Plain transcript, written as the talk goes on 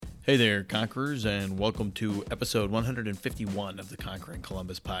Hey there, Conquerors, and welcome to episode 151 of the Conquering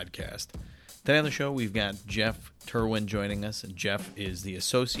Columbus podcast. Today on the show, we've got Jeff Turwin joining us, and Jeff is the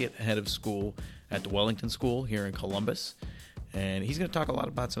Associate Head of School at the Wellington School here in Columbus, and he's going to talk a lot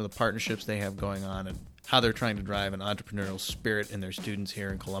about some of the partnerships they have going on and how they're trying to drive an entrepreneurial spirit in their students here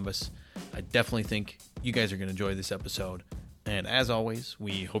in Columbus. I definitely think you guys are going to enjoy this episode, and as always,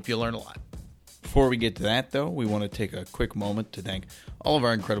 we hope you learn a lot. Before we get to that, though, we want to take a quick moment to thank all of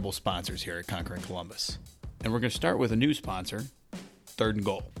our incredible sponsors here at Conquering Columbus. And we're going to start with a new sponsor, Third and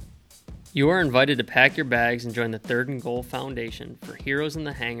Goal. You are invited to pack your bags and join the Third and Goal Foundation for Heroes in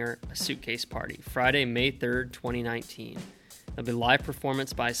the Hangar, a suitcase party, Friday, May 3rd, 2019. There'll be live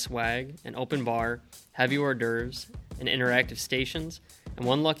performance by Swag, an open bar, heavy hors d'oeuvres, and interactive stations, and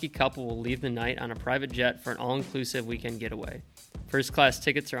one lucky couple will leave the night on a private jet for an all-inclusive weekend getaway. First class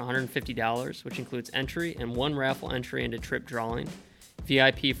tickets are $150, which includes entry and one raffle entry into trip drawing.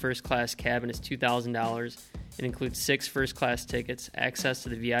 VIP first class cabin is $2,000. It includes 6 first class tickets, access to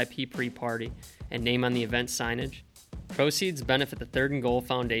the VIP pre-party, and name on the event signage. Proceeds benefit the Third and Goal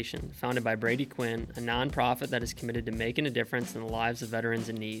Foundation, founded by Brady Quinn, a nonprofit that is committed to making a difference in the lives of veterans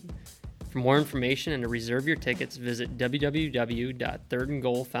in need. For more information and to reserve your tickets, visit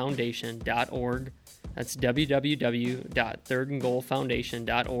www.thirdandgoalfoundation.org. That's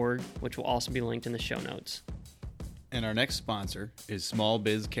www.thirdandgoalfoundation.org, which will also be linked in the show notes. And our next sponsor is Small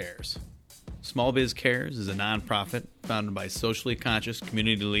Biz Cares. Small Biz Cares is a nonprofit founded by socially conscious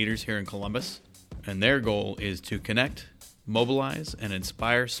community leaders here in Columbus, and their goal is to connect, mobilize, and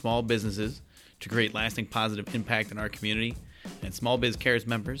inspire small businesses to create lasting positive impact in our community. And Small Biz Cares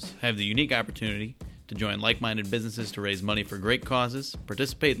members have the unique opportunity to join like-minded businesses to raise money for great causes,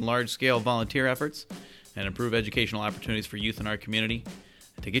 participate in large-scale volunteer efforts, and improve educational opportunities for youth in our community.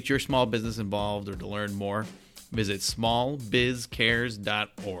 To get your small business involved or to learn more, visit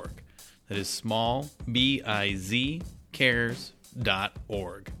smallbizcares.org. That is small, B-I-Z,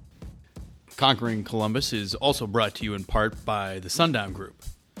 cares.org. Conquering Columbus is also brought to you in part by the Sundown Group.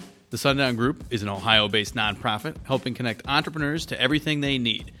 The Sundown Group is an Ohio-based nonprofit helping connect entrepreneurs to everything they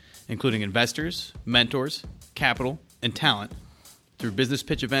need, including investors, mentors, capital, and talent through business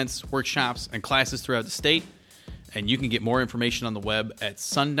pitch events, workshops, and classes throughout the state. And you can get more information on the web at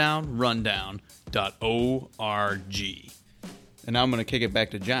sundownrundown.org. And now I'm going to kick it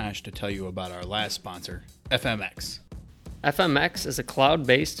back to Josh to tell you about our last sponsor, FMX. FMX is a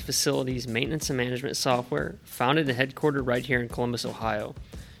cloud-based facilities maintenance and management software founded and headquartered right here in Columbus, Ohio.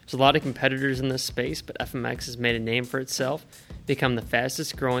 There's a lot of competitors in this space, but FMX has made a name for itself, become the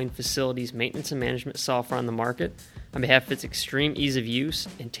fastest growing facilities maintenance and management software on the market on behalf of its extreme ease of use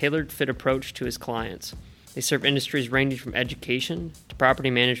and tailored fit approach to its clients. They serve industries ranging from education to property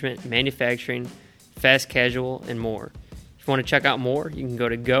management, manufacturing, fast casual, and more. If you want to check out more, you can go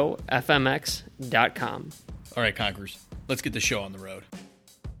to gofmx.com. All right, Conquerors, let's get the show on the road.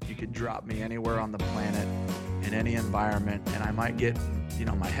 You could drop me anywhere on the planet, in any environment, and I might get,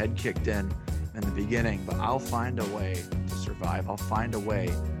 my head kicked in the beginning, but I'll find a way to survive. I'll find a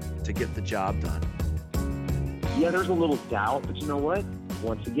way to get the job done. Yeah, there's a little doubt, but you know what?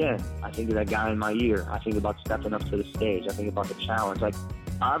 Once again, I think of that guy in my ear. I think about stepping up to the stage. I think about the challenge.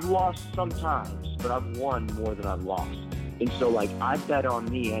 I've lost sometimes, but I've won more than I've lost. And so, I bet on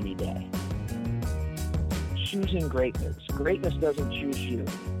me any day. Choosing greatness. Greatness doesn't choose you.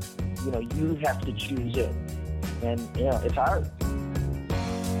 You have to choose it. And, it's hard.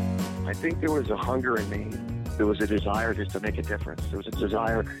 I think there was a hunger in me. There was a desire just to make a difference. There was a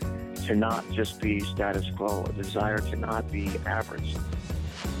desire to not just be status quo, a desire to not be average.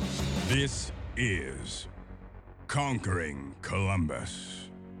 This is Conquering Columbus.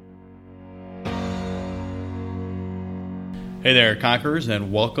 Hey there, Conquerors,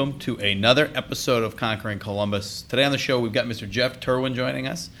 and welcome to another episode of Conquering Columbus. Today on the show, we've got Mr. Jeff Turwin joining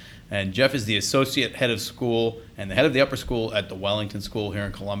us, and Jeff is the Associate Head of School and the head of the upper school at the Wellington School here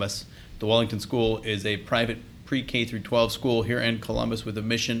in Columbus. The Wellington School is a private pre-K through 12 school here in Columbus with a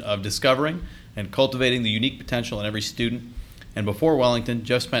mission of discovering and cultivating the unique potential in every student. And before Wellington,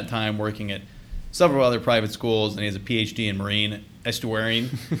 Jeff spent time working at several other private schools, and he has a PhD in marine estuarine.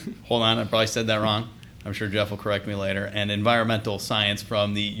 Hold on, I probably said that wrong. I'm sure Jeff will correct me later. And environmental science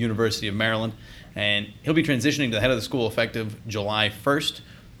from the University of Maryland. And he'll be transitioning to the head of the school effective July 1st.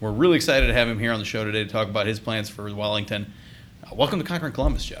 We're really excited to have him here on the show today to talk about his plans for Wellington. Welcome to Conquering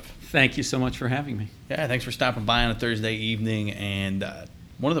Columbus, Jeff. Thank you so much for having me. Yeah, thanks for stopping by on a Thursday evening. And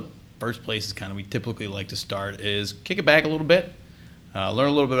one of the first places we typically like to start is kick it back a little bit, learn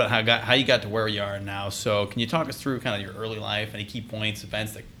a little bit about how you got to where you are now. So can you talk us through kind of your early life, any key points,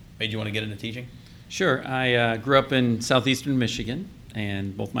 events that made you want to get into teaching? Sure. I grew up in southeastern Michigan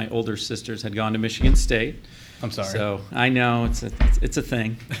and both my older sisters had gone to Michigan State. I'm sorry. So I know it's a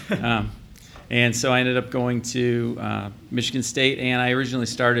thing. And so I ended up going to Michigan State, and I originally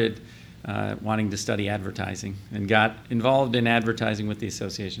started wanting to study advertising and got involved in advertising with the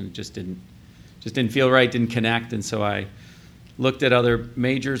association. It just didn't feel right, didn't connect, and so I looked at other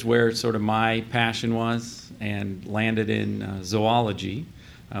majors where sort of my passion was and landed in zoology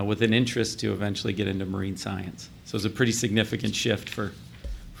with an interest to eventually get into marine science. So it was a pretty significant shift for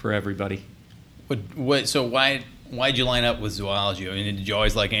everybody. So why did you line up with zoology? I mean, did you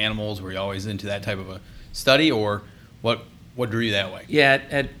always like animals? Were you always into that type of a study, or what drew you that way? Yeah,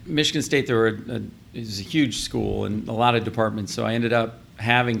 at Michigan State it was a huge school and a lot of departments, so I ended up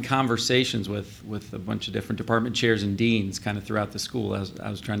having conversations with a bunch of different department chairs and deans kind of throughout the school as I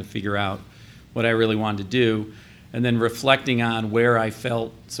was trying to figure out what I really wanted to do, and then reflecting on where I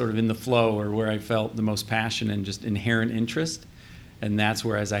felt sort of in the flow or where I felt the most passion and just inherent interest. And that's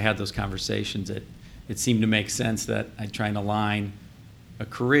where, as I had those conversations, it seemed to make sense that I'd try and align a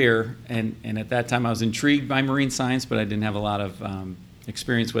career. And at that time, I was intrigued by marine science, but I didn't have a lot of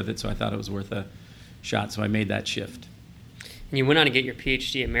experience with it, so I thought it was worth a shot. So I made that shift. And you went on to get your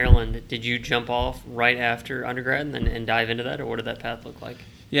PhD at Maryland. Did you jump off right after undergrad and dive into that, or what did that path look like?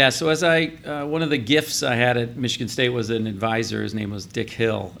 Yeah, so one of the gifts I had at Michigan State was an advisor. His name was Dick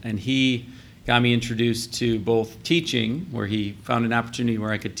Hill, and he got me introduced to both teaching, where he found an opportunity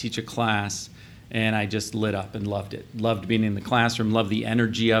where I could teach a class, and I just lit up and loved it. Loved being in the classroom, loved the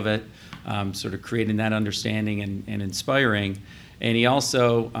energy of it, sort of creating that understanding and inspiring. And he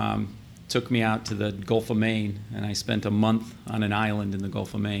also took me out to the Gulf of Maine, and I spent a month on an island in the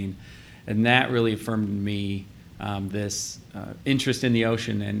Gulf of Maine. And that really affirmed in me this interest in the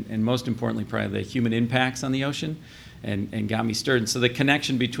ocean, and most importantly, probably the human impacts on the ocean, and got me stirred. And so the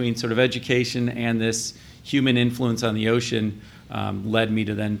connection between sort of education and this human influence on the ocean led me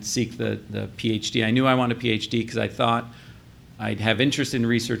to then seek the PhD. I knew I wanted a PhD because I thought I'd have interest in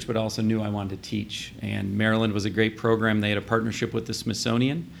research, but also knew I wanted to teach. And Maryland was a great program. They had a partnership with the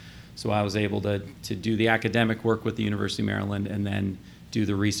Smithsonian, so I was able to do the academic work with the University of Maryland and then do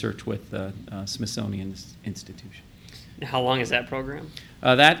the research with the Smithsonian Institution. How long is that program?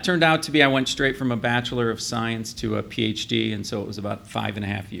 That turned out to be, I went straight from a Bachelor of Science to a PhD, and so it was about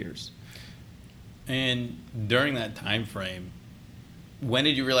 5.5 years. And during that time frame, when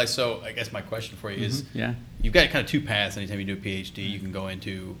did you realize, so I guess my question for you is, you've got kind of two paths anytime you do a PhD. You can go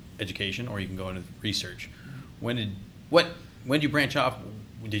into education or you can go into research. When did you branch off?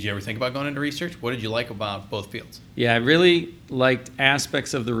 Did you ever think about going into research? What did you like about both fields? Yeah, I really liked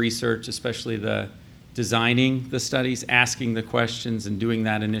aspects of the research, especially the designing the studies, asking the questions, and doing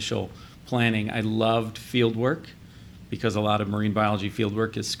that initial planning. I loved field work because a lot of marine biology field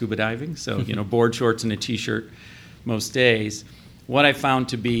work is scuba diving, so board shorts and a t-shirt most days. What I found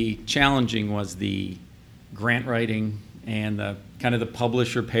to be challenging was the grant writing and the kind of the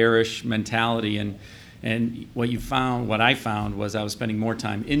publisher perish mentality, and what I found was I was spending more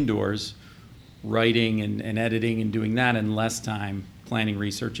time indoors writing and editing and doing that, and less time planning,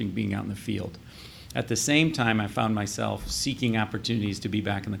 researching, being out in the field. At the same time, I found myself seeking opportunities to be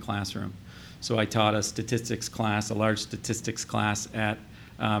back in the classroom. So I taught a statistics class, a large statistics class at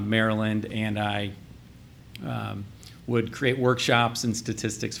Maryland, and I would create workshops in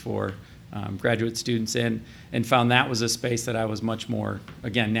statistics for graduate students, and found that was a space that I was much more,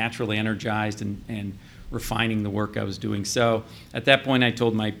 again, naturally energized and refining the work I was doing. So at that point, I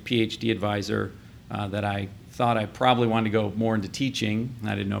told my PhD advisor that I thought I probably wanted to go more into teaching.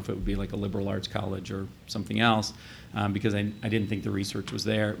 I didn't know if it would be like a liberal arts college or something else, because I didn't think the research was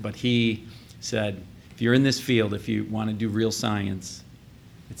there. But he said, if you're in this field, if you want to do real science,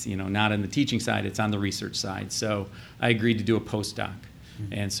 it's not on the teaching side, it's on the research side. So I agreed to do a postdoc.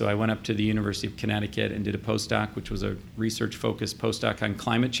 And so I went up to the University of Connecticut and did a postdoc, which was a research-focused postdoc on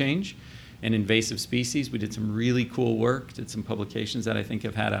climate change and invasive species. We did some really cool work, did some publications that I think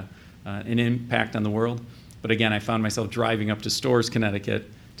have had an impact on the world. But again, I found myself driving up to Storrs, Connecticut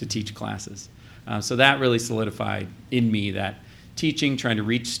to teach classes. So that really solidified in me that teaching, trying to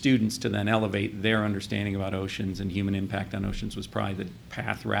reach students to then elevate their understanding about oceans and human impact on oceans was probably the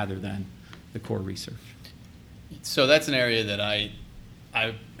path rather than the core research. So that's an area that I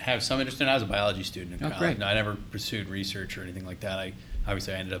have some interest in. I was a biology student in college. Great. No, I never pursued research or anything like that.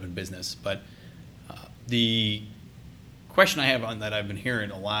 Obviously I ended up in business. But the question I have on that I've been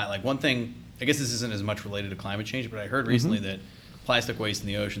hearing a lot, like one thing, I guess this isn't as much related to climate change, but I heard recently that plastic waste in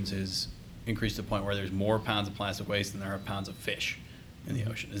the oceans has increased to the point where there's more pounds of plastic waste than there are pounds of fish in the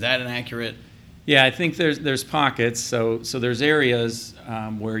ocean. Is that an accurate? Yeah, I think there's pockets. So there's areas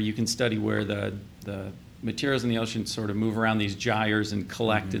where you can study where the materials in the ocean sort of move around these gyres and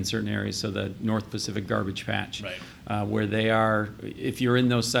collect in certain areas. So the North Pacific Garbage Patch, where they are, if you're in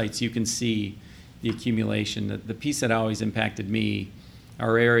those sites, you can see the accumulation. The piece that always impacted me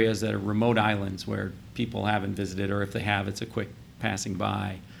are areas that are remote islands where people haven't visited, or if they have, it's a quick passing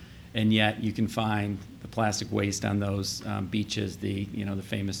by. And yet you can find the plastic waste on those beaches, the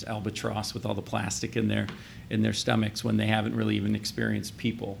famous albatross with all the plastic in their stomachs when they haven't really even experienced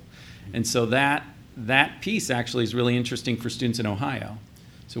people. And so that piece actually is really interesting for students in Ohio.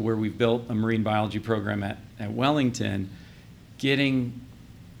 So where we've built a marine biology program at Wellington, getting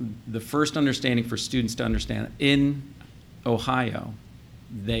the first understanding for students to understand in Ohio,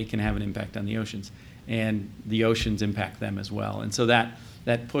 they can have an impact on the oceans, and the oceans impact them as well. And so that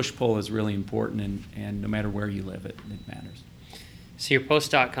push-pull is really important, and no matter where you live, it matters. So your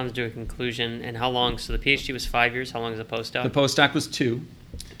postdoc comes to a conclusion, and how long? So the PhD was 5 years. How long is the postdoc? The postdoc was 2.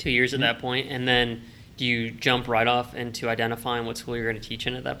 2 years at that point, and then do you jump right off into identifying what school you're going to teach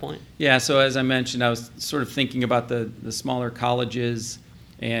in at that point? Yeah, so as I mentioned, I was sort of thinking about the smaller colleges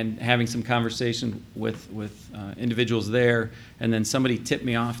and having some conversation with individuals there, and then somebody tipped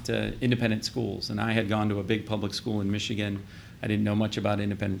me off to independent schools, and I had gone to a big public school in Michigan. I didn't know much about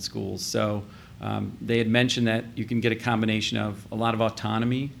independent schools, so they had mentioned that you can get a combination of a lot of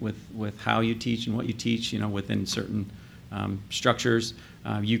autonomy with how you teach and what you teach, within certain structures.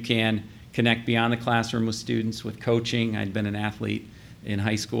 You can connect beyond the classroom with students with coaching. I'd been an athlete in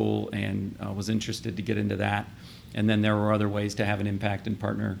high school and was interested to get into that. And then there were other ways to have an impact and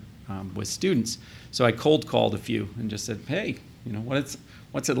partner with students. So I cold called a few and just said, hey,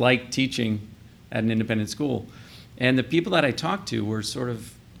 what's it like teaching at an independent school? And the people that I talked to were sort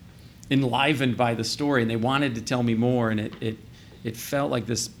of enlivened by the story, and they wanted to tell me more, and it felt like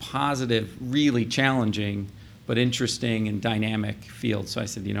this positive, really challenging, but interesting and dynamic field. So I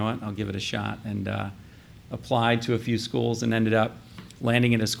said, you know what, I'll give it a shot, and applied to a few schools and ended up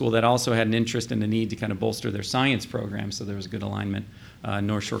landing in a school that also had an interest and a need to kind of bolster their science program, so there was a good alignment.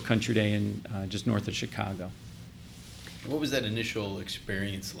 North Shore Country Day in just north of Chicago. What was that initial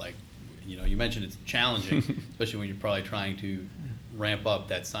experience like? You mentioned it's challenging, especially when you're probably trying to ramp up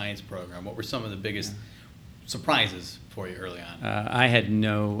that science program. What were some of the biggest surprises for you early on? I had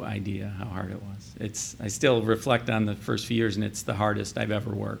no idea how hard it was. I still reflect on the first few years, and it's the hardest I've ever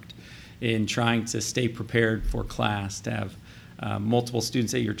worked in trying to stay prepared for class, to have multiple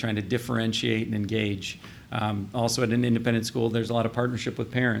students that you're trying to differentiate and engage. Also at an independent school, there's a lot of partnership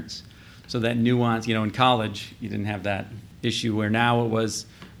with parents. So that nuance, in college, you didn't have that issue, where now it was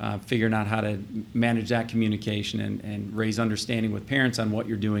figuring out how to manage that communication and raise understanding with parents on what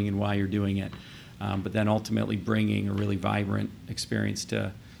you're doing and why you're doing it. But then ultimately bringing a really vibrant experience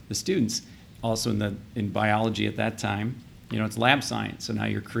to the students. Also in biology at that time, it's lab science. So now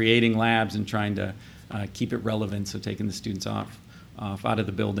you're creating labs and trying to keep it relevant, so taking the students off out of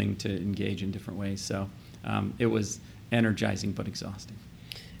the building to engage in different ways. So it was energizing but exhausting.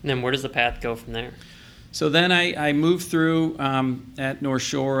 And then where does the path go from there? So then I moved through at North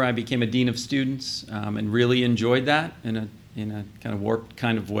Shore. I became a dean of students and really enjoyed that in a kind of warped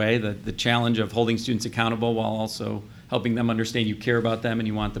kind of way. The challenge of holding students accountable while also helping them understand you care about them and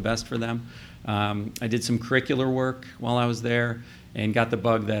you want the best for them. I did some curricular work while I was there and got the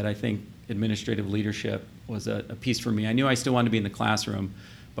bug that I think administrative leadership was a piece for me. I knew I still wanted to be in the classroom,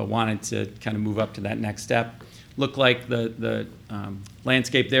 but wanted to kind of move up to that next step. Looked like the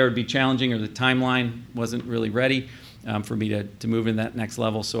landscape there would be challenging, or the timeline wasn't really ready for me to move in that next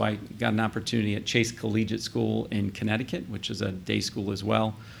level. So I got an opportunity at Chase Collegiate School in Connecticut, which is a day school as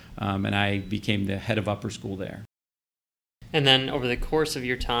well, and I became the head of upper school there. And then over the course of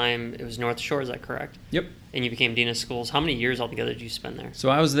your time, it was North Shore, is that correct? Yep. And you became dean of schools. How many years altogether did you spend there? So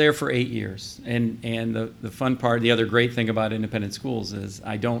I was there for 8 years. And the fun part, the other great thing about independent schools is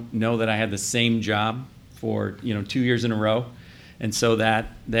I don't know that I had the same job for 2 years in a row. And so that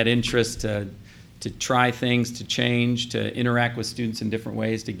interest to try things, to change, to interact with students in different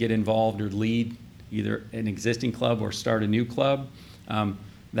ways, to get involved or lead either an existing club or start a new club,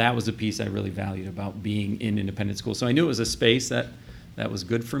 that was a piece I really valued about being in independent school. So I knew it was a space that was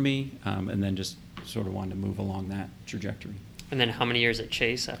good for me, and then just sort of wanted to move along that trajectory. And then how many years at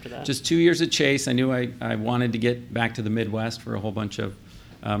Chase after that? Just 2 years at Chase. I knew I wanted to get back to the Midwest for a whole bunch of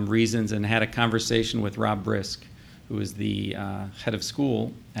reasons, and had a conversation with Rob Brisk, who was the head of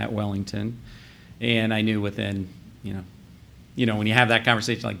school at Wellington. And I knew within, when you have that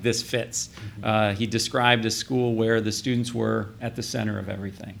conversation, like, this fits. He described a school where the students were at the center of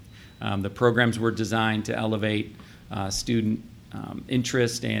everything. The programs were designed to elevate student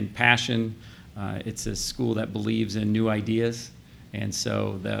interest and passion. It's a school that believes in new ideas And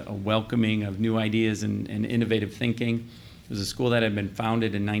so a welcoming of new ideas and innovative thinking. It was a school that had been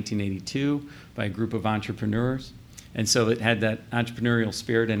founded in 1982 by a group of entrepreneurs. And so it had that entrepreneurial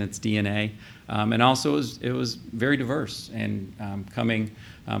spirit in its DNA. And also it was very diverse and coming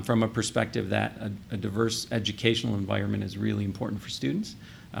from a perspective that a diverse educational environment is really important for students.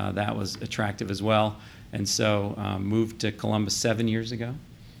 That was attractive as well. And so moved to Columbus 7 years ago.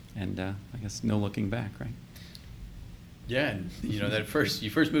 And I guess no looking back, right? Yeah, and you first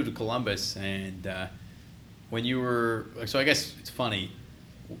moved to Columbus, and when you were, so I guess it's funny,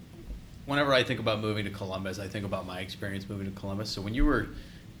 whenever I think about moving to Columbus, I think about my experience moving to Columbus. So when you were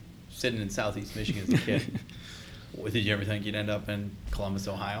sitting in Southeast Michigan as a kid, did you ever think you'd end up in Columbus,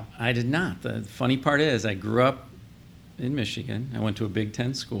 Ohio? I did not. The funny part is I grew up in Michigan. I went to a Big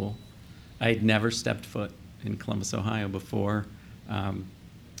Ten school. I had never stepped foot in Columbus, Ohio before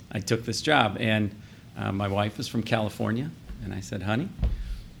I took this job. And my wife is from California, and I said, honey,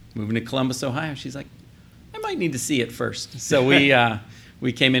 moving to Columbus, Ohio. She's like, I might need to see it first. So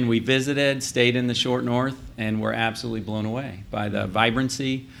we came in, we visited, stayed in the short north, and were absolutely blown away by the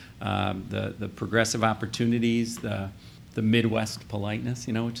vibrancy, the progressive opportunities, the Midwest politeness,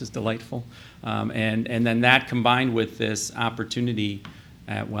 which is delightful. And then that combined with this opportunity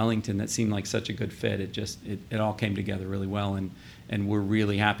at Wellington that seemed like such a good fit, it all came together really well. And we're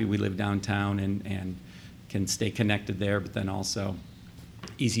really happy we live downtown and can stay connected there, but then also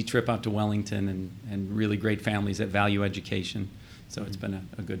easy trip out to Wellington and really great families that value education. So it's been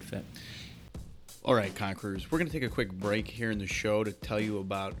a good fit. All right, Conquerors, we're going to take a quick break here in the show to tell you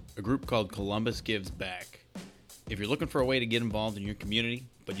about a group called Columbus Gives Back. If you're looking for a way to get involved in your community,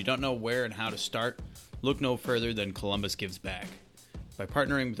 but you don't know where and how to start, look no further than Columbus Gives Back. By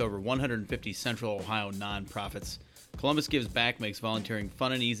partnering with over 150 Central Ohio nonprofits, Columbus Gives Back makes volunteering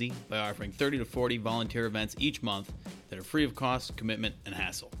fun and easy by offering 30 to 40 volunteer events each month that are free of cost, commitment, and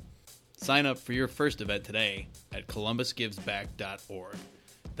hassle. Sign up for your first event today at columbusgivesback.org.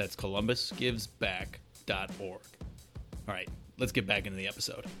 That's columbusgivesback.org. All right, let's get back into the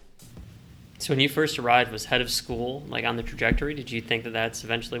episode. So when you first arrived, was head of school like on the trajectory? Did you think that that's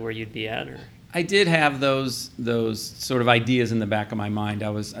eventually where you'd be at, or? I did have those sort of ideas in the back of my mind.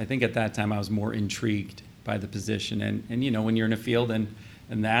 I think at that time I was more intrigued by the position, and when you're in a field and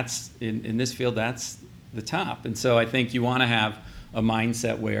that's in this field, that's the top. And so I think you want to have a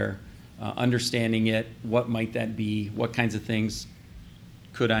mindset where understanding it, what might that be, what kinds of things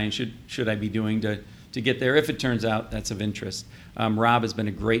could I and should I be doing to get there if it turns out that's of interest. Rob has been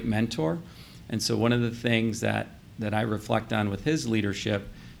a great mentor, and so one of the things that I reflect on with his leadership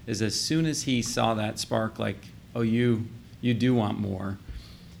is as soon as he saw that spark, like, oh, you do want more,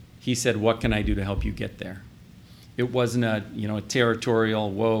 he said, what can I do to help you get there? It wasn't a territorial,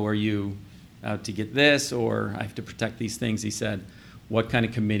 whoa, are you out to get this, or I have to protect these things. He said, what kind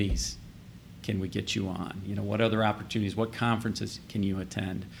of committees can we get you on? What other opportunities, what conferences can you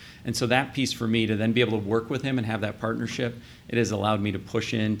attend? And so that piece for me, to then be able to work with him and have that partnership, it has allowed me to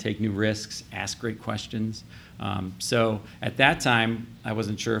push in, take new risks, ask great questions. So at that time, I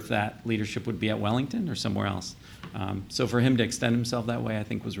wasn't sure if that leadership would be at Wellington or somewhere else. So for him to extend himself that way, I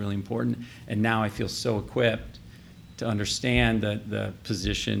think was really important. And now I feel so equipped to understand the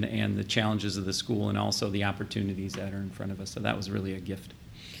position and the challenges of the school and also the opportunities that are in front of us. So that was really a gift.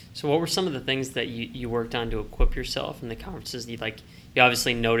 So what were some of the things that you worked on to equip yourself in the conferences? You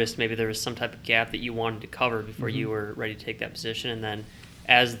obviously noticed maybe there was some type of gap that you wanted to cover before you were ready to take that position. And then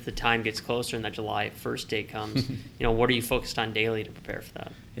as the time gets closer and that July 1st date comes, what are you focused on daily to prepare for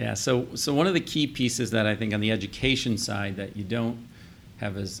that? Yeah, so one of the key pieces that I think on the education side that you don't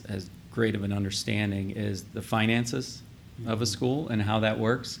have as great of an understanding is the finances of a school and how that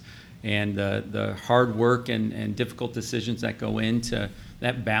works, and the hard work and difficult decisions that go into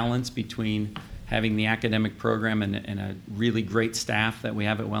that balance between having the academic program and a really great staff that we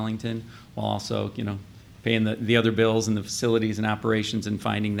have at Wellington, while also paying the other bills and the facilities and operations, and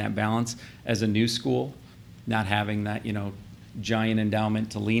finding that balance as a new school, not having that giant endowment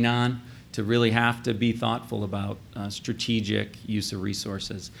to lean on, to really have to be thoughtful about strategic use of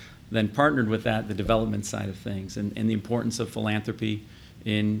resources. Then partnered with that, the development side of things and the importance of philanthropy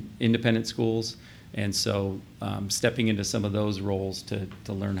in independent schools. And so stepping into some of those roles to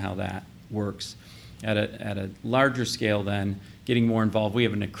learn how that works. At a larger scale then, getting more involved. We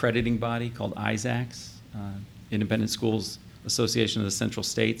have an accrediting body called ISACS, Independent Schools Association of the Central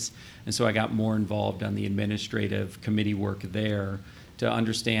States. And so I got more involved on the administrative committee work there to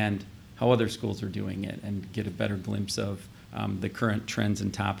understand how other schools are doing it and get a better glimpse of the current trends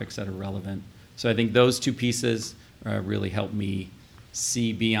and topics that are relevant. So I think those two pieces really help me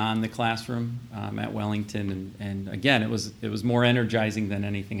see beyond the classroom at Wellington. And again, it was more energizing than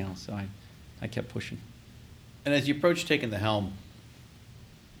anything else. So I kept pushing. And as you approach taking the helm,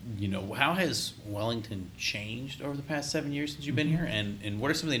 how has Wellington changed over the past 7 years since you've been here? And what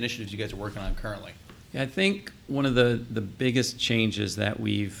are some of the initiatives you guys are working on currently? Yeah, I think one of the biggest changes that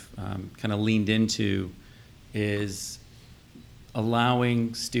we've kind of leaned into is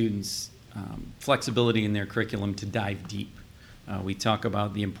allowing students flexibility in their curriculum to dive deep. We talk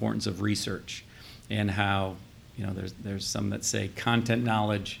about the importance of research and how there's some that say content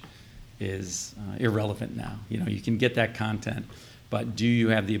knowledge is irrelevant now. You can get that content, but do you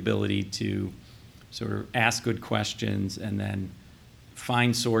have the ability to sort of ask good questions and then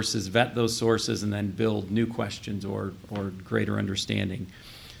find sources, vet those sources, and then build new questions or greater understanding?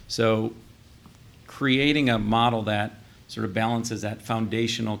 So creating a model that sort of balances that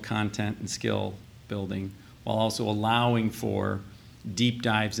foundational content and skill building while also allowing for deep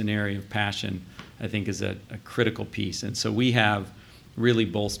dives in area of passion, I think is a critical piece. And so we have really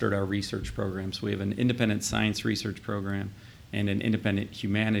bolstered our research programs. We have an independent science research program and an independent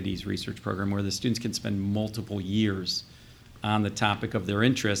humanities research program where the students can spend multiple years on the topic of their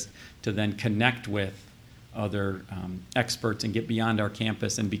interest to then connect with other experts and get beyond our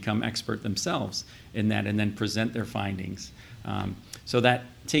campus and become expert themselves in that and then present their findings. So that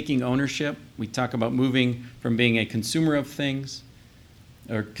taking ownership, we talk about moving from being a consumer of things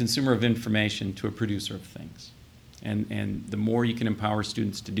or consumer of information to a producer of things. And the more you can empower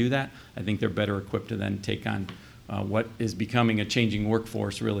students to do that, I think they're better equipped to then take on what is becoming a changing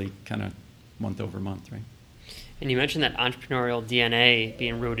workforce really kind of month over month, right? And you mentioned that entrepreneurial DNA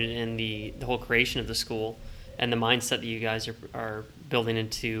being rooted in the whole creation of the school and the mindset that you guys are building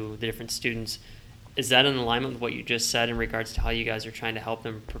into the different students. Is that in alignment with what you just said in regards to how you guys are trying to help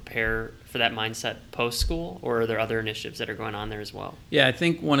them prepare for that mindset post-school, or are there other initiatives that are going on there as well? Yeah, I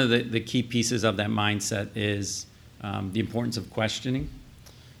think one of the key pieces of that mindset is the importance of questioning.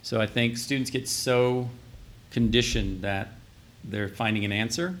 So I think students get so conditioned that they're finding an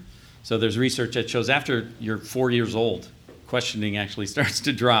answer. So there's research that shows after you're 4 years old, questioning actually starts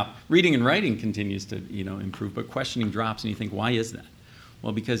to drop. Reading and writing continues to improve, but questioning drops, and you think, why is that?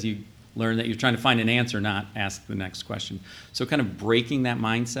 Well, because you learn that you're trying to find an answer, not ask the next question. So kind of breaking that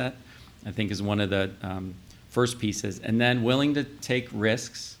mindset, I think, is one of the first pieces. And then willing to take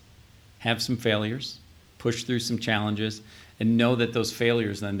risks, have some failures, push through some challenges, and know that those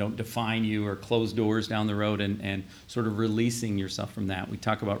failures then don't define you or close doors down the road, and sort of releasing yourself from that. We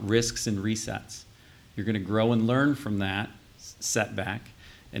talk about risks and resets. You're going to grow and learn from that setback,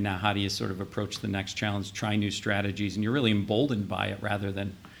 and now how do you sort of approach the next challenge, try new strategies, and you're really emboldened by it rather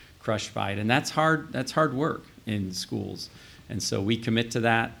than crushed by it. And that's hard work in schools. And so we commit to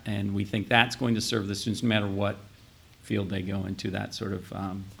that, and we think that's going to serve the students no matter what field they go into, that sort of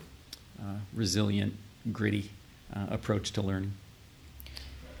resilient, gritty approach to learning.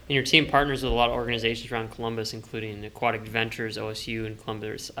 And your team partners with a lot of organizations around Columbus, including Aquatic Ventures, OSU, and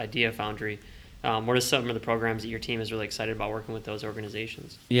Columbus Idea Foundry. What are some of the programs that your team is really excited about working with those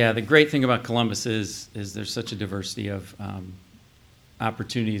organizations? Yeah, the great thing about Columbus is there's such a diversity of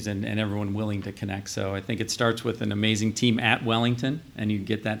opportunities and everyone willing to connect. So I think it starts with an amazing team at Wellington, and you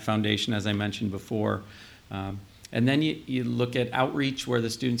get that foundation, as I mentioned before. And then you look at outreach where the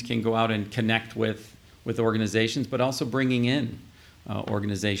students can go out and connect with organizations, but also bringing in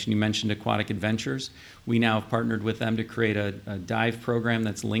organization. You mentioned Aquatic Adventures. We now have partnered with them to create a dive program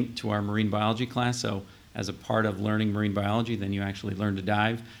that's linked to our marine biology class. So as a part of learning marine biology, then you actually learn to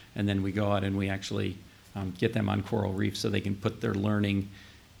dive, and then we go out and we actually get them on coral reefs so they can put their learning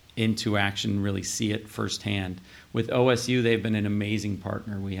into action and really see it firsthand. With OSU, they've been an amazing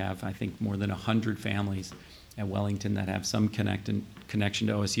partner. We have, I think, more than 100 families at Wellington that have some connection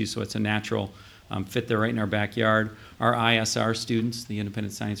to OSU, so it's a natural fit there right in our backyard. Our ISR students, the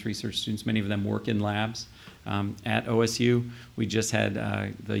independent science research students, many of them work in labs at OSU. We just had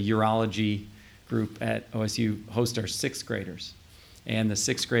the urology group at OSU host our sixth graders. And the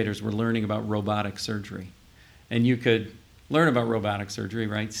sixth graders were learning about robotic surgery. And you could learn about robotic surgery,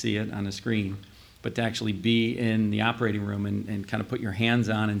 right? See it on a screen. But to actually be in the operating room and kind of put your hands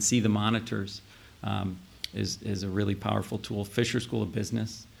on and see the monitors is a really powerful tool. Fisher School of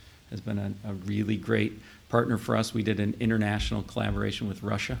Business has been a really great partner for us. We did an international collaboration with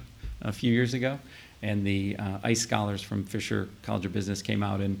Russia a few years ago, and the ICE scholars from Fisher College of Business came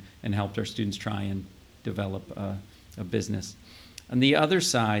out and helped our students try and develop a business. On the other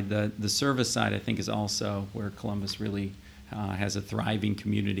side, the service side, I think, is also where Columbus really has a thriving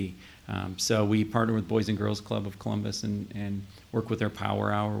community. So we partner with Boys and Girls Club of Columbus and work with their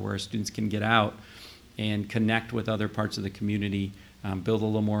Power Hour where students can get out and connect with other parts of the community, build a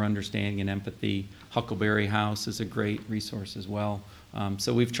little more understanding and empathy. Huckleberry House is a great resource as well.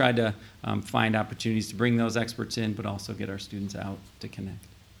 So we've tried to find opportunities to bring those experts in, but also get our students out to connect.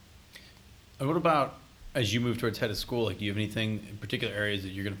 And what about as you move towards head of school? Like, do you have anything in particular areas that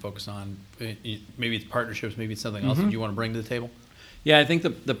you're going to focus on? Maybe it's partnerships, maybe it's something else that you want to bring to the table? Yeah, I think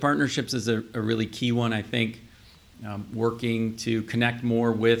the partnerships is a really key one. I think working to connect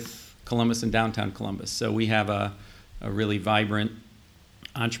more with Columbus and downtown Columbus. So we have a really vibrant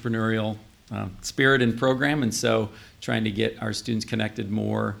entrepreneurial spirit and program, and so trying to get our students connected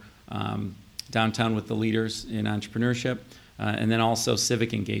more downtown with the leaders in entrepreneurship, and then also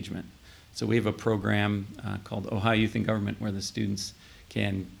civic engagement. So we have a program called Ohio Youth in Government where the students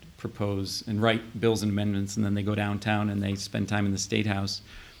can propose and write bills and amendments, and then they go downtown and they spend time in the State House.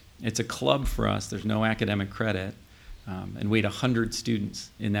 It's a club for us. There's no academic credit, and we had 100 students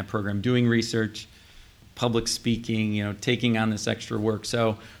in that program doing research, public speaking, taking on this extra work.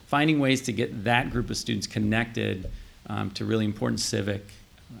 So finding ways to get that group of students connected to really important civic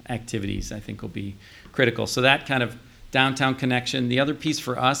activities, I think, will be critical. So that kind of downtown connection. The other piece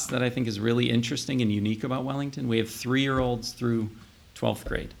for us that I think is really interesting and unique about Wellington, we have 3-year-olds through 12th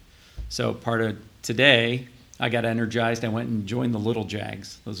grade. So part of today, I got energized. I went and joined the Little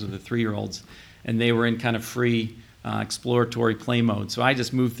Jags. Those are the 3-year-olds. And they were in kind of free exploratory play mode. So I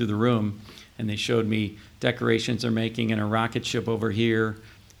just moved through the room, and they showed me decorations they're making and a rocket ship over here.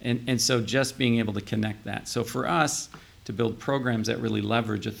 And so just being able to connect that. So for us to build programs that really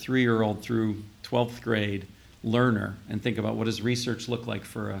leverage a 3-year-old through 12th grade learner and think about what does research look like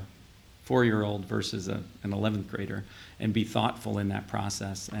for a 4-year-old versus an 11th grader, and be thoughtful in that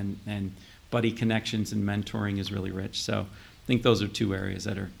process. And buddy connections and mentoring is really rich. So I think those are 2 areas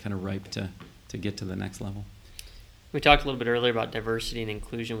that are kind of ripe to get to the next level. We talked a little bit earlier about diversity and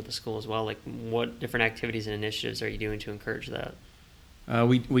inclusion with the school as well. Like, what different activities and initiatives are you doing to encourage that?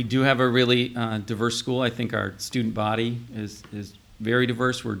 We do have a really diverse school. I think our student body is very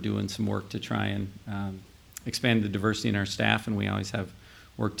diverse. We're doing some work to try and expand the diversity in our staff, and we always have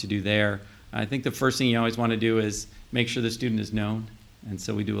work to do there. I think the first thing you always want to do is make sure the student is known, and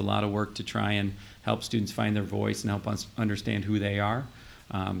so we do a lot of work to try and help students find their voice and help us understand who they are.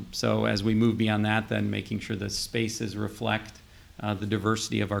 So as we move beyond that, then making sure the spaces reflect the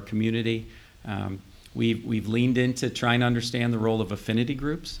diversity of our community. We've leaned into trying to understand the role of affinity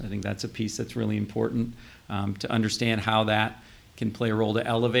groups. I think that's a piece that's really important to understand how that can play a role to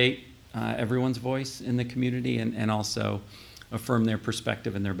elevate everyone's voice in the community and also affirm their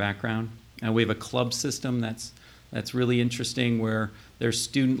perspective and their background. We have a club system that's really interesting, where they're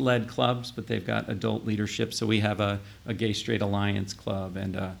student-led clubs, but they've got adult leadership. So we have a Gay Straight Alliance Club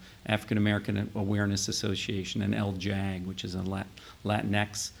and a African American Awareness Association, and LJAG, which is a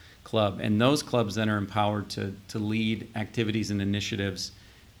Latinx club. And those clubs then are empowered to lead activities and initiatives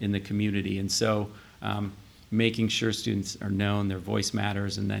in the community. And so making sure students are known, their voice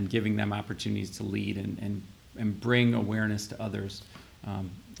matters, and then giving them opportunities to lead and bring awareness to others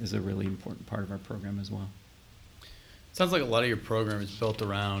is a really important part of our program as well. Sounds like a lot of your program is built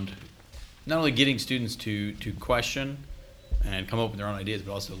around not only getting students to question and come up with their own ideas,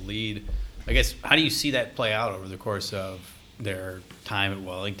 but also lead. I guess, how do you see that play out over the course of their time at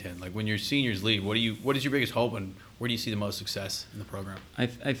Wellington? Like, when your seniors lead, what is your biggest hope, and where do you see the most success in the program? I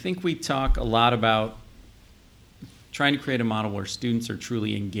think we talk a lot about trying to create a model where students are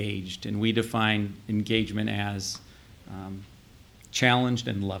truly engaged, and we define engagement as challenged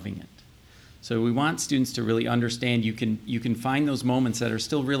and loving it. So we want students to really understand you can find those moments that are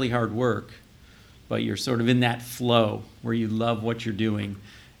still really hard work, but you're sort of in that flow where you love what you're doing,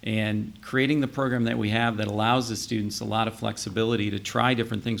 and creating the program that we have that allows the students a lot of flexibility to try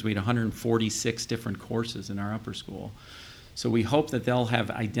different things. We had 146 different courses in our upper school. So we hope that they'll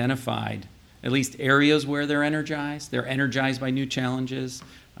have identified at least areas where they're energized. They're energized by new challenges.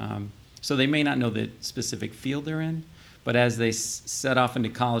 So they may not know the specific field they're in, but as they set off into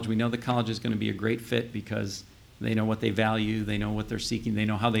college, we know the college is going to be a great fit because they know what they value, they know what they're seeking, they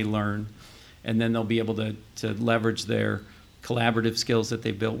know how they learn, and then they'll be able to leverage their collaborative skills that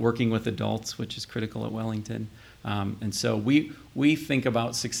they've built working with adults, which is critical at Wellington. And so we think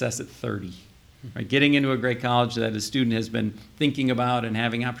about success at 30. Right? Getting into a great college that a student has been thinking about and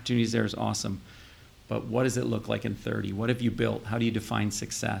having opportunities there is awesome. But what does it look like in 30? What have you built? How do you define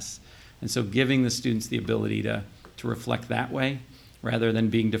success? And so giving the students the ability to reflect that way, rather than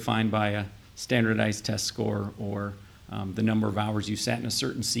being defined by a standardized test score or the number of hours you sat in a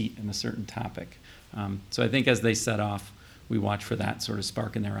certain seat in a certain topic. So I think as they set off, we watch for that sort of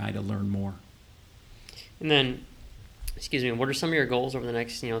spark in their eye to learn more. And then What are some of your goals over the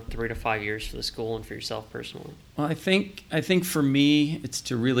next 3 to 5 years for the school and for yourself personally? Well, I think for me, it's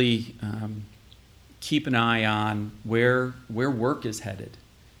to really keep an eye on where work is headed.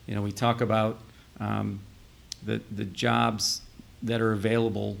 We talk about the jobs that are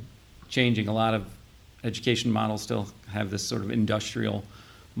available changing. A lot of education models still have this sort of industrial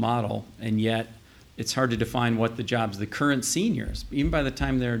model, and yet it's hard to define what the jobs the current seniors, even by the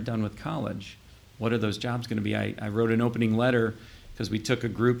time they're done with college, what are those jobs going to be? I wrote an opening letter because we took a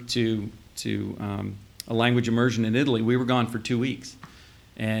group to a language immersion in Italy. We were gone for 2 weeks.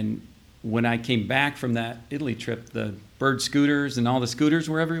 And when I came back from that Italy trip, the bird scooters and all the scooters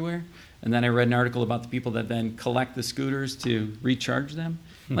were everywhere. And then I read an article about the people that then collect the scooters to recharge them.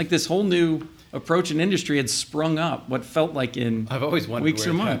 Like this whole new approach in industry had sprung up, what felt like in I've always wondered weeks where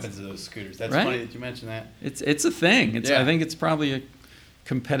or it months. happens to those scooters. That's Right? funny that you mentioned that. It's a thing. I think it's probably a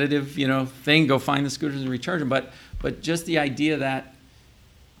competitive, thing. Go find the scooters and recharge them. But just the idea that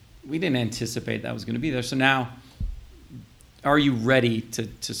we didn't anticipate that was going to be there. So now, are you ready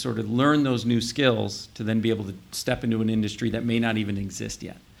to sort of learn those new skills to then be able to step into an industry that may not even exist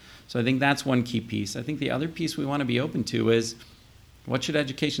yet? So I think that's one key piece. I think the other piece we want to be open to is, what should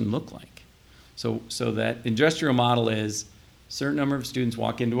education look like? So that industrial model is a certain number of students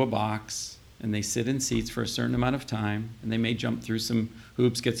walk into a box and they sit in seats for a certain amount of time, and they may jump through some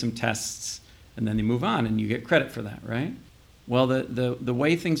hoops, get some tests, and then they move on, and you get credit for that, right? Well, the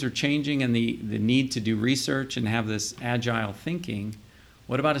way things are changing and the need to do research and have this agile thinking,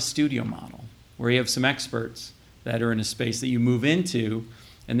 what about a studio model where you have some experts that are in a space that you move into,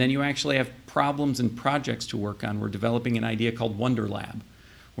 and then you actually have problems and projects to work on? We're developing an idea called Wonder Lab,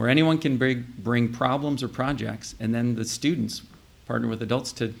 where anyone can bring problems or projects, and then the students partner with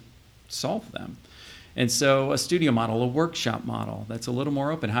adults to solve them. And so a studio model, a workshop model that's a little more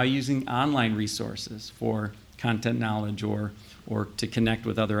open. How are you using online resources for content knowledge or to connect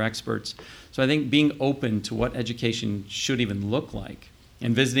with other experts? So I think being open to what education should even look like,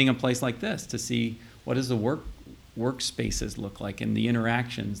 and visiting a place like this to see what does the workspaces look like, and the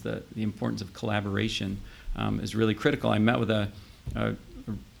interactions, the importance of collaboration is really critical. I met with a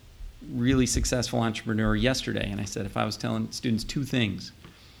really successful entrepreneur yesterday, and I said, if I was telling students 2 things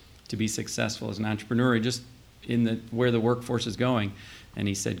to be successful as an entrepreneur, just in where the workforce is going, and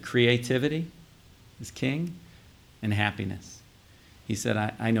he said, creativity is king, and happiness. He said,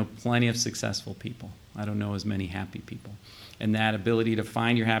 I know plenty of successful people. I don't know as many happy people. And that ability to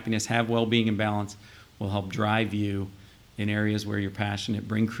find your happiness, have well-being and balance, will help drive you in areas where you're passionate,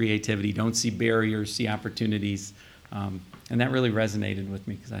 bring creativity, don't see barriers, see opportunities. And that really resonated with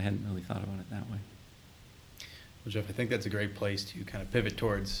me because I hadn't really thought about it that way. Well, Jeff, I think that's a great place to kind of pivot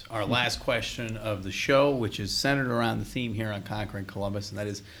towards our last question of the show, which is centered around the theme here on Conquering Columbus, and that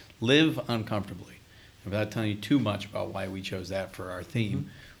is live uncomfortably. And without telling you too much about why we chose that for our theme,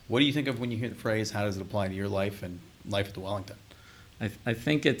 what do you think of when you hear the phrase? How does it apply to your life and life at the Wellington? I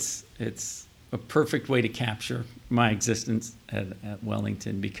think it's a perfect way to capture my existence at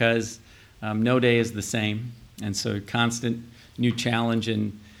Wellington, because no day is the same, and so constant new challenge,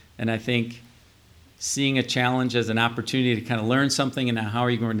 and I think seeing a challenge as an opportunity to kind of learn something, and how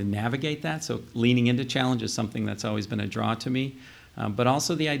are you going to navigate that? So leaning into challenge is something that's always been a draw to me, but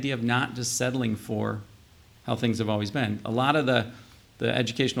also the idea of not just settling for how things have always been. A lot of the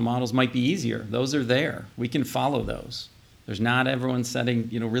educational models might be easier. Those are there. We can follow those. There's not everyone setting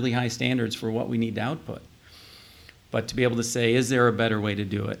really high standards for what we need to output. But to be able to say, is there a better way to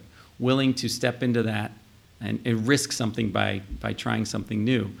do it? Willing to step into that and risk something by trying something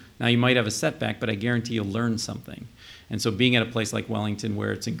new. Now, you might have a setback, but I guarantee you'll learn something. And so being at a place like Wellington,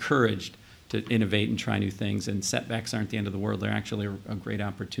 where it's encouraged to innovate and try new things, and setbacks aren't the end of the world, they're actually a great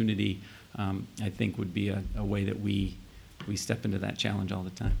opportunity, I think would be a way that we step into that challenge all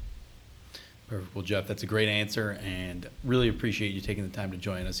the time. Perfect. Well, Jeff, that's a great answer, and really appreciate you taking the time to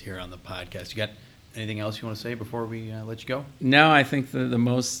join us here on the podcast. You got anything else you want to say before we let you go? No, I think the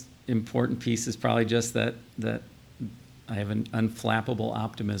most important piece is probably just that I have an unflappable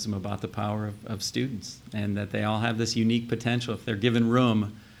optimism about the power of students, and that they all have this unique potential if they're given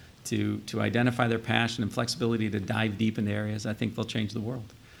room to identify their passion and flexibility to dive deep into areas. I think they'll change the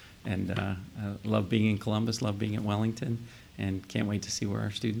world. And I love being in Columbus, love being at Wellington, and can't wait to see where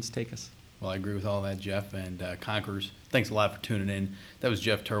our students take us. Well, I agree with all that, Jeff. And Conquerors, thanks a lot for tuning in. That was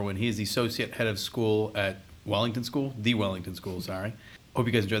Jeff Terwin. He is the Associate Head of School at Wellington School, the Wellington School, sorry. Hope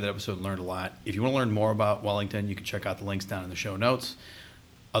you guys enjoyed that episode and learned a lot. If you want to learn more about Wellington, you can check out the links down in the show notes.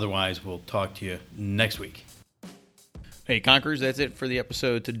 Otherwise, we'll talk to you next week. Hey, Conquerors, that's it for the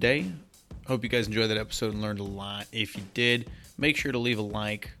episode today. Hope you guys enjoyed that episode and learned a lot. If you did, make sure to leave a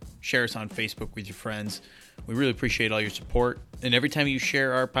like, share us on Facebook with your friends. We really appreciate all your support. And every time you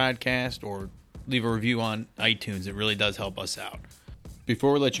share our podcast or leave a review on iTunes, it really does help us out.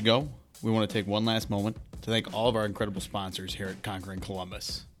 Before we let you go, we want to take one last moment to thank all of our incredible sponsors here at Conquering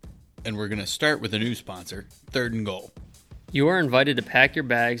Columbus. And we're going to start with a new sponsor, Third and Goal. You are invited to pack your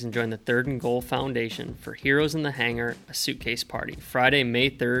bags and join the Third and Goal Foundation for Heroes in the Hangar, a suitcase party, Friday, May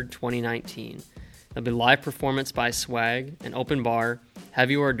 3rd, 2019. There'll be live performance by Swag, an open bar,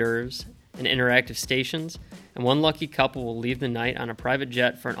 heavy hors d'oeuvres, and interactive stations, and one lucky couple will leave the night on a private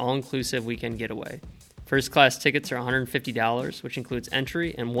jet for an all-inclusive weekend getaway. First class tickets are $150, which includes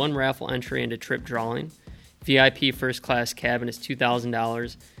entry and one raffle entry into trip drawing. VIP first class cabin is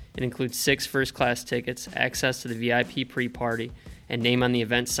 $2,000. It includes 6 first class tickets, access to the VIP pre-party, and name on the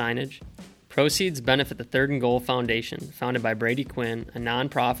event signage. Proceeds benefit the Third and Goal Foundation, founded by Brady Quinn, a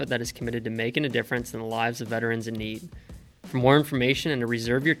nonprofit that is committed to making a difference in the lives of veterans in need. For more information and to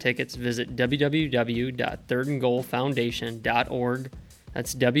reserve your tickets, visit www.thirdandgoalfoundation.org.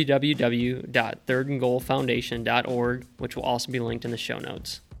 That's www.thirdandgoalfoundation.org, which will also be linked in the show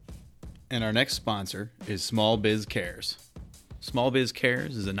notes. And our next sponsor is Small Biz Cares. Small Biz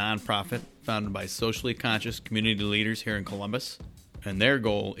Cares is a nonprofit founded by socially conscious community leaders here in Columbus, and their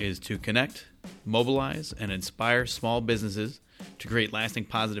goal is to connect, mobilize, and inspire small businesses to create lasting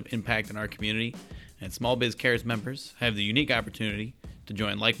positive impact in our community. And Small Biz Cares members have the unique opportunity to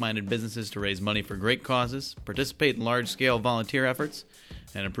join like-minded businesses to raise money for great causes, participate in large-scale volunteer efforts,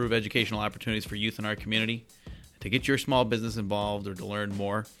 and improve educational opportunities for youth in our community. To get your small business involved or to learn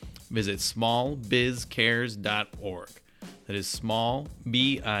more, visit smallbizcares.org. That is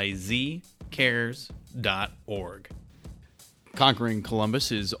smallbizcares.org. Conquering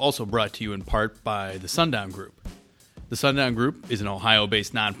Columbus is also brought to you in part by the Sundown Group. The Sundown Group is an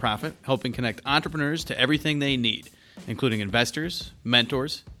Ohio-based nonprofit helping connect entrepreneurs to everything they need, including investors,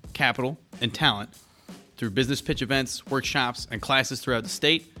 mentors, capital, and talent through business pitch events, workshops, and classes throughout the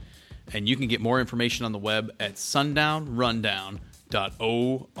state. And you can get more information on the web at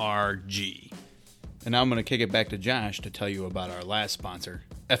sundownrundown.org. And now I'm going to kick it back to Josh to tell you about our last sponsor,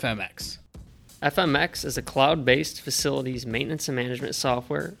 FMX. FMX is a cloud-based facilities maintenance and management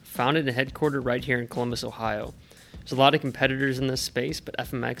software founded and headquartered right here in Columbus, Ohio. There's a lot of competitors in this space, but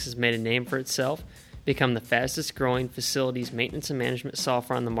FMX has made a name for itself, become the fastest growing facilities maintenance and management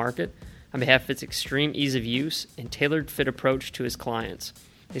software on the market on behalf of its extreme ease of use and tailored fit approach to its clients.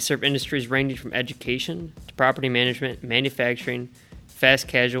 They serve industries ranging from education to property management, manufacturing, fast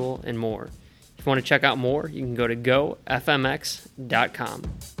casual, and more. If you want to check out more, you can go to gofmx.com.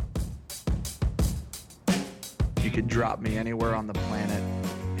 You could drop me anywhere on the planet,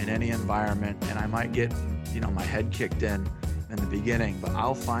 in any environment, and I might get, my head kicked in the beginning, but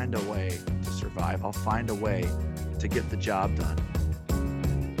I'll find a way to survive. I'll find a way to get the job done.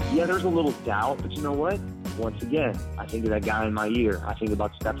 Yeah, there's a little doubt, but you know what? Once again, I think of that guy in my ear. I think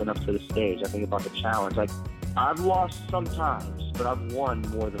about stepping up to the stage. I think about the challenge. I've lost sometimes, but I've won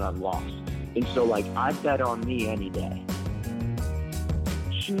more than I've lost. And so, I bet on me any day.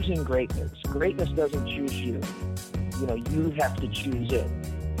 Choosing greatness. Greatness doesn't choose you. You have to choose it.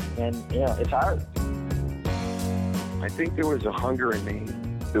 And, it's hard. I think there was a hunger in me.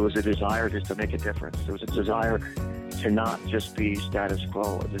 There was a desire just to make a difference. There was a desire to not just be status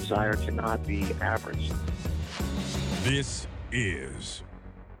quo, a desire to not be average. This is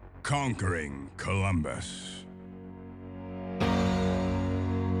Conquering Columbus.